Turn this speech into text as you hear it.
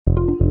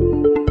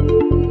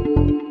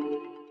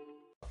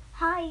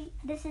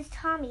this is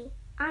Tommy.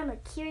 I'm a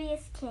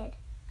curious kid.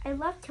 I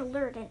love to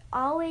learn and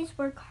always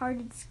work hard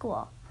in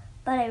school,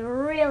 but I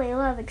really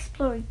love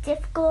exploring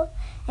difficult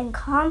and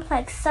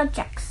complex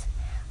subjects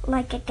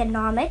like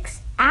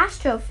economics,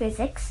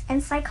 astrophysics,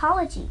 and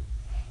psychology.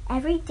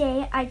 Every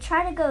day I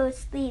try to go to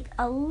sleep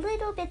a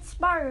little bit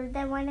smarter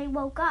than when I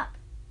woke up.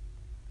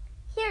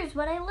 Here's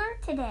what I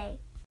learned today.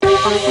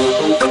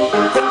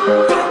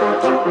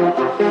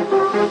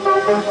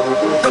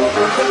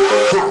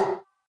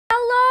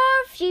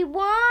 Hello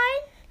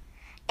everyone,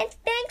 and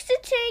thanks for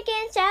tuning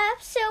in to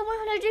episode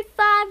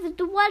 105 of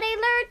the What I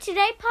Learned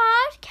Today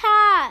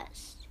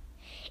podcast.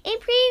 In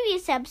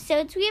previous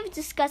episodes, we have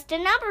discussed a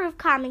number of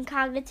common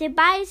cognitive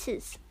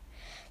biases.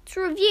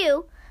 To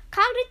review,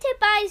 cognitive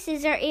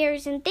biases are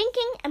errors in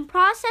thinking and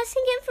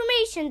processing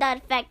information that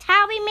affect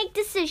how we make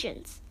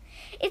decisions.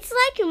 It's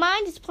like your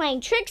mind is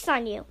playing tricks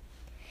on you.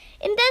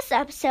 In this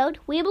episode,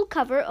 we will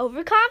cover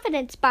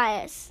overconfidence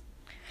bias.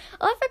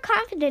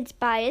 Overconfidence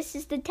bias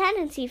is the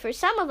tendency for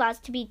some of us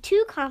to be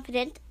too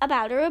confident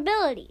about our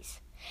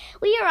abilities.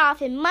 We are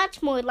often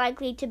much more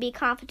likely to be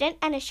confident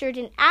and assured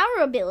in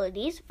our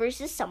abilities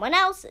versus someone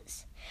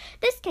else's.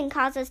 This can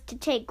cause us to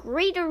take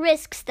greater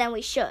risks than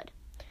we should.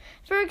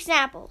 For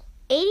example,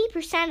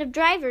 80% of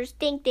drivers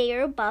think they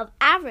are above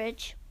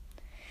average.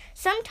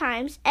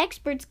 Sometimes,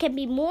 experts can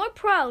be more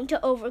prone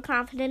to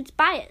overconfidence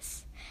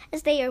bias,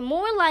 as they are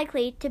more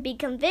likely to be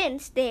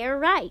convinced they are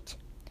right.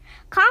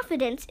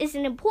 Confidence is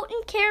an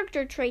important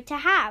character trait to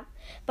have,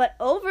 but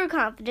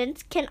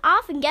overconfidence can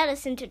often get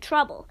us into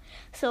trouble.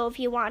 So if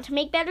you want to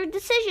make better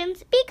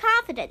decisions, be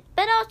confident,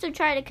 but also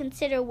try to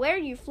consider where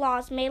your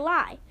flaws may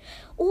lie,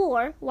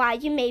 or why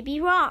you may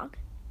be wrong.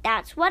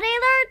 That's what I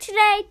learned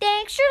today.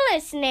 Thanks for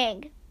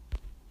listening.